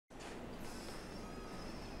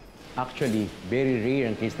Actually, very rare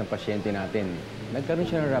ang case ng pasyente natin. Nagkaroon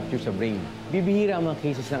siya ng rupture sa brain. Bibihira ang mga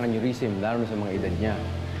cases ng aneurysm, lalo na sa mga edad niya.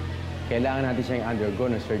 Kailangan natin siyang undergo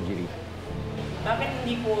ng surgery. Bakit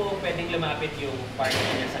hindi po pwedeng lumapit yung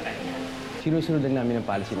partner niya sa kanya? Sinusunod lang namin ang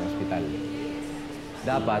policy ng ospital.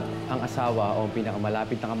 Dapat, ang asawa o ang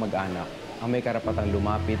pinakamalapit na kamag-anak ang may karapatang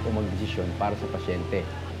lumapit o magdesisyon para sa pasyente,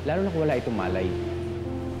 lalo na kung wala itong malay.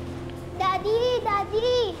 Daddy!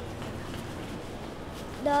 Daddy!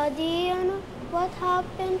 Daddy, what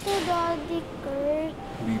happened to Daddy Kurt?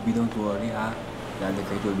 Baby, don't worry, ha? Daddy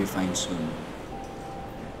Kurt will be fine soon.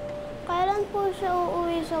 Kailan po siya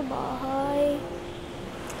uuwi sa bahay?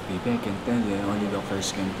 Baby, I can tell you. Only doctors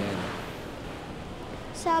can tell.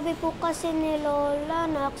 Sabi po kasi ni Lola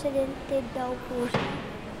na accidented daw po siya.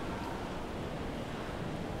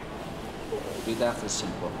 Tita,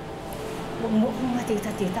 Christian po. Huwag mo akong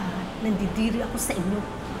matita-tita, ha? Nandidiri ako sa inyo.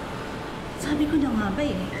 Sabi ko na nga ba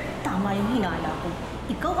tama yung hinala ko.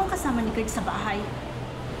 Ikaw ang kasama ni Kurt sa bahay.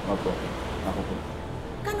 Opo, ako po.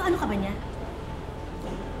 Ano ka ba niya?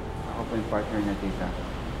 Ako po yung partner niya, tita.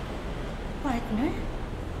 Partner?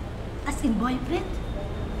 As in boyfriend?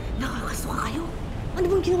 Nakakasuka kayo. Ano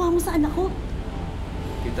bang ginawa mo sa anak ko?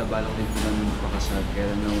 Tita, balak din po namin magpakasal, kaya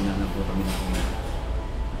nauna na po kami na kuya.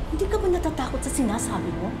 Hindi ka ba natatakot sa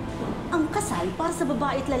sinasabi mo? Ang kasal para sa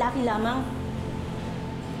babae at lalaki lamang.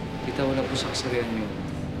 Tita, wala po sa kasarian niyo.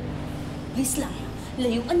 Please lang,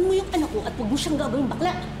 layuan mo yung anak ko at huwag mo siyang gagawing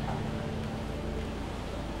bakla.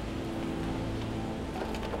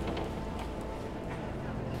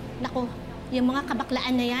 Nako, yung mga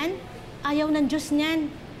kabaklaan na yan, ayaw ng Diyos niyan.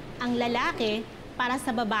 Ang lalaki, para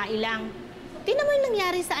sa babae lang. Tingnan mo yung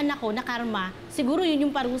nangyari sa anak ko na karma, siguro yun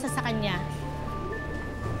yung parusa sa kanya.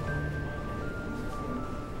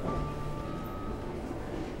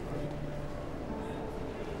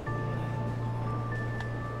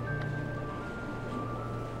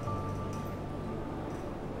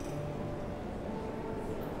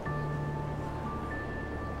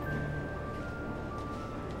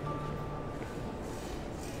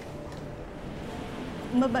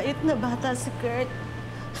 Mabait na bata si Kurt.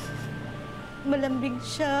 Malambing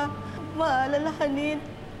siya, maalalahanin.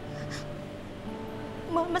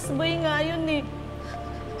 Mas boy nga yun eh.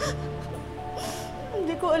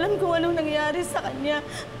 Hindi ko alam kung anong nangyari sa kanya.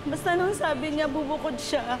 Basta nung sabi niya, bubukod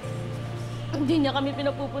siya. Hindi niya kami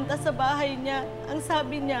pinapupunta sa bahay niya. Ang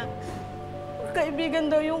sabi niya,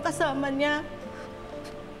 kaibigan daw yung kasama niya.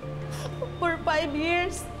 For 5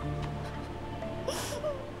 years.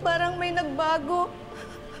 Parang may nagbago.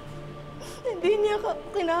 Hindi niya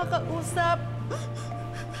kinakausap.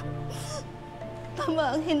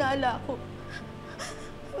 Tama ang hinala ko.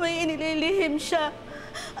 May inililihim siya.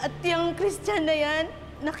 At yung Christian na yan,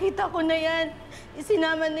 nakita ko na yan.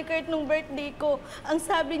 Isinama ni Kurt nung birthday ko. Ang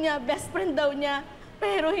sabi niya, best friend daw niya.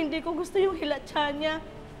 Pero hindi ko gusto yung hilatsa niya.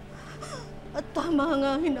 At tama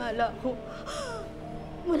nga ang hinala ko.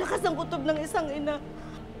 Malakas ang kutob ng isang ina.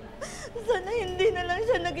 Sana hindi na lang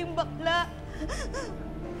siya naging bakla.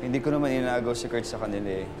 Hindi ko naman inagaw si Kurt sa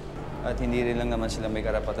kanila eh. At hindi rin lang naman sila may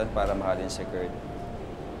karapatan para mahalin si Kurt.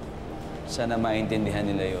 Sana maintindihan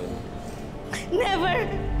nila yun. Never!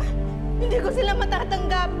 Hindi ko sila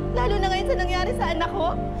matatanggap. Lalo na ngayon sa nangyari sa anak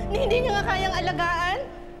ko. Hindi niya nga kayang alagaan.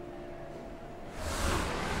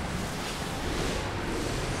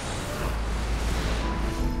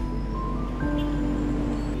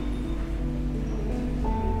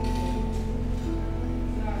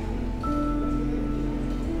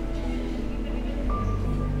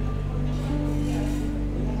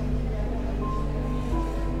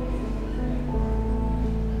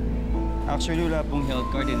 Actually, wala pong health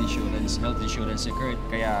card and health insurance si Kurt.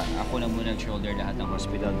 Kaya ako na muna nag-shoulder lahat ng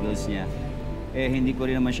hospital bills niya. Eh, hindi ko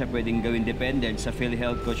rin naman siya pwedeng gawin dependent sa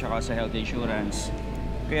PhilHealth ko tsaka sa health insurance.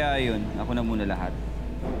 Kaya ayun, ako na muna lahat.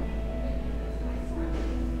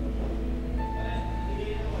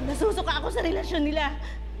 Nasusuka ako sa relasyon nila.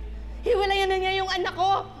 Hiwalayan na niya yung anak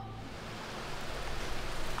ko.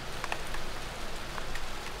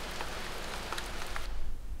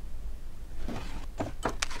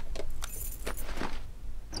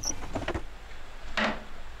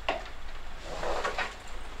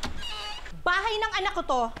 Bahay ng anak ko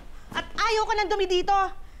to, at ayaw ko nang dumi dito.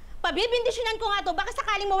 Pabibindisyonan ko nga to, baka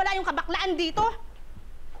sakaling mawala yung kabaklaan dito.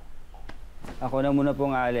 Ako na muna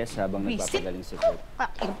pong aalis habang nagpapagaling si Kurt.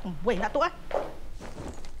 Buhay na to ah.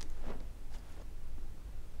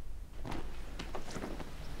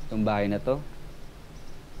 Itong bahay na to,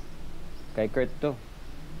 kay Kurt to.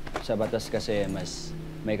 Sa batas kasi, mas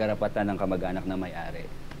may karapatan ng kamag-anak na may-ari.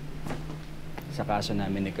 Sa kaso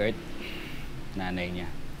namin ni Kurt, nanay niya.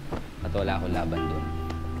 At wala akong laban doon.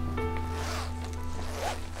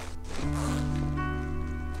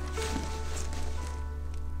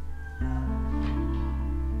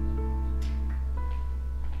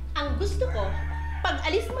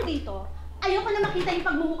 dito, ayoko na makita yung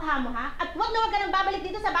pagmumukha mo, ha? At huwag na huwag ka nang babalik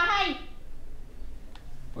dito sa bahay!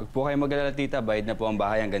 Huwag po kayo mag-alala, tita. Bayad na po ang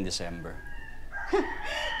bahay hanggang December.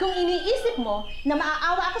 Kung iniisip mo na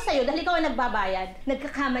maaawa ako sa'yo dahil ikaw ang nagbabayad,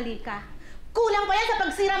 nagkakamali ka. Kulang pa yan sa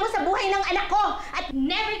pagsira mo sa buhay ng anak ko! At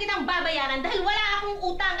never kitang babayaran dahil wala akong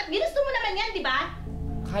utang. At ginusto mo naman yan, di ba?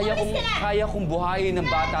 Kaya kong buhayin ng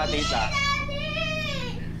bata, tita.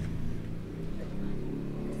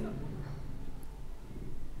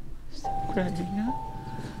 Grabe na.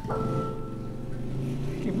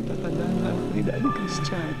 Hindi mo tatandaan na ako ni Daddy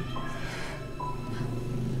Christian.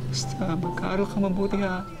 Basta, mag-aaral ka mabuti,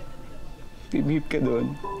 ha? Bibihip ka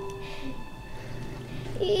doon.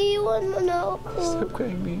 Iiwan mo na ako. Stop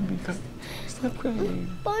crying, baby. Stop crying.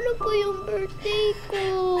 Paano po yung birthday ko?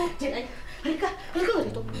 Jen, halika nga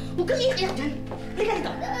dito. Huwag kang iiyak dyan. Halika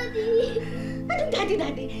dito. Daddy! Anong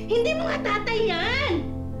daddy? Hindi mo nga tatay yan!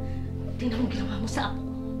 Tingnan mo ginawa mo sa apo.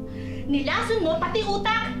 Nilason mo pati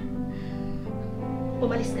utak!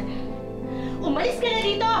 Umalis ka na. Umalis ka na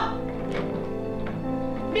dito!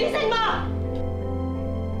 Bilisan mo!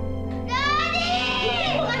 Daddy!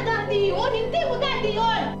 Hindi mo nga daddy yun! Hindi mo daddy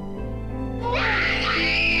yun!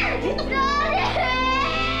 Dito! Daddy!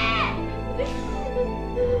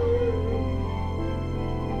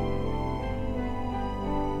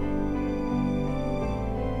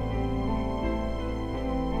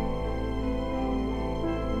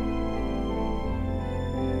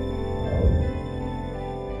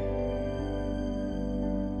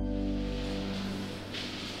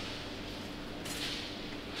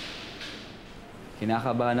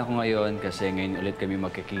 Kinakabahan ako ngayon kasi ngayon ulit kami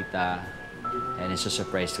magkikita. And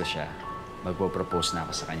isa-surprise ko siya. Magpo-propose na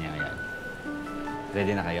ako sa kanya ngayon.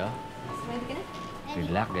 Ready na kayo? Ready ka na?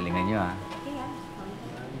 Good luck. Galingan nyo, ha? Okay, ha?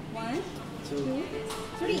 1,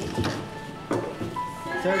 2,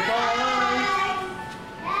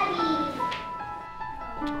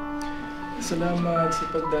 3. Salamat sa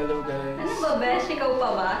pagdalaw, guys. Ano ba, Besh? Ikaw pa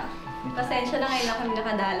ba? Pasensya na ngayon na kami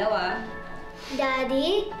nakadalaw, ah.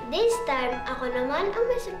 Daddy, this time ako naman ang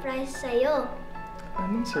may surprise sa'yo.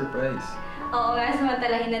 Anong surprise? Oo nga,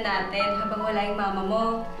 samantalahin na natin habang wala yung mama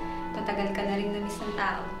mo. Tatagal ka na rin na-miss ng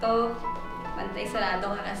tao to. Pantay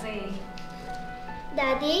sarado ka kasi.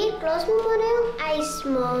 Daddy, close mo muna yung eyes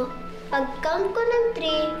mo. Pag-count ko ng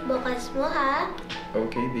 3, bukas mo ha.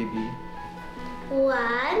 Okay, baby. 1,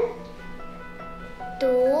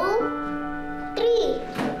 2,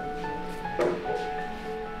 3.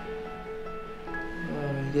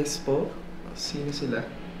 Yes po. Sino sila?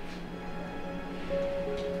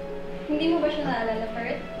 Hindi mo ba siya naalala,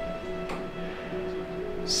 Kurt?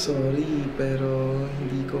 Sorry, pero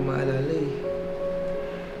hindi ko maalala eh.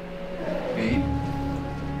 Babe?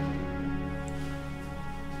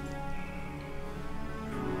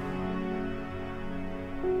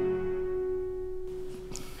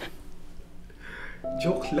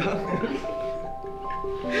 Joke lang.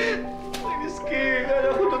 Nag-scare.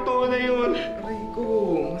 Kala ko totoo na yun. Aray ko,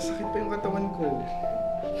 masakit pa yung katawan ko.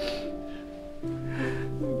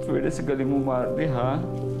 Pwede sa galing mo, Marty, ha?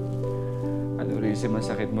 Ano rin si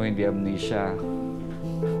masakit mo, hindi amnesia.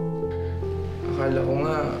 Akala ko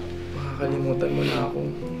nga, makakalimutan mo na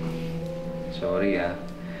ako. Sorry, ha?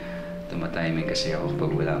 Tumatiming kasi ako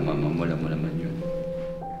kapag wala ang mama mo. Alam mo naman yun.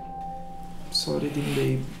 Sorry din,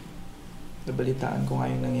 babe. Nabalitaan ko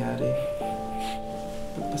nga yung nangyari.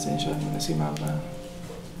 Pagpasensyahan mo na si Mama.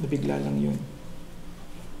 Nabigla lang yun.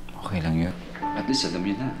 Okay lang yun. At least alam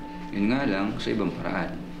niyo na. Yun nga lang, sa ibang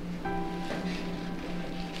paraan.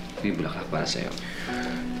 May bulaklak para sa'yo.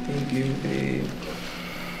 Thank you, babe.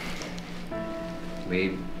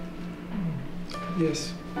 Babe,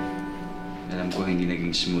 Yes. alam ko hindi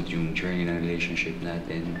naging smooth yung journey ng relationship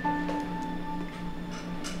natin.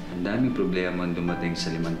 Ang daming problema ang dumating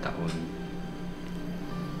sa 5 taon.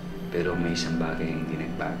 Pero may isang bagay na hindi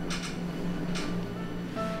nagbago.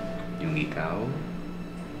 Yung ikaw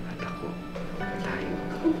at ako. Tayo.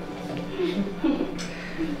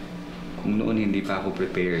 Kung noon hindi pa ako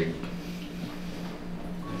prepared,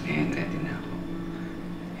 ngayon ready na ako.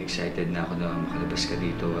 Excited na ako na makalabas ka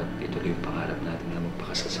dito at ituloy yung pangarap natin na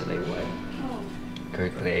magpakasal sa Taiwan.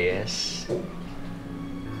 Kurt Reyes.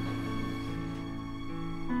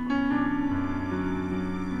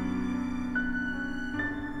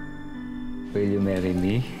 Will you marry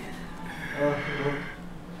me?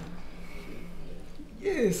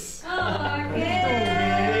 Yes! I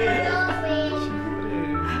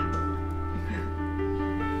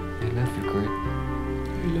love you, Kurt.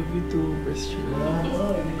 I love you too, Christian.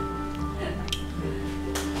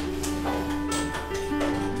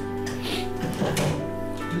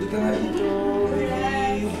 Halika nga dito.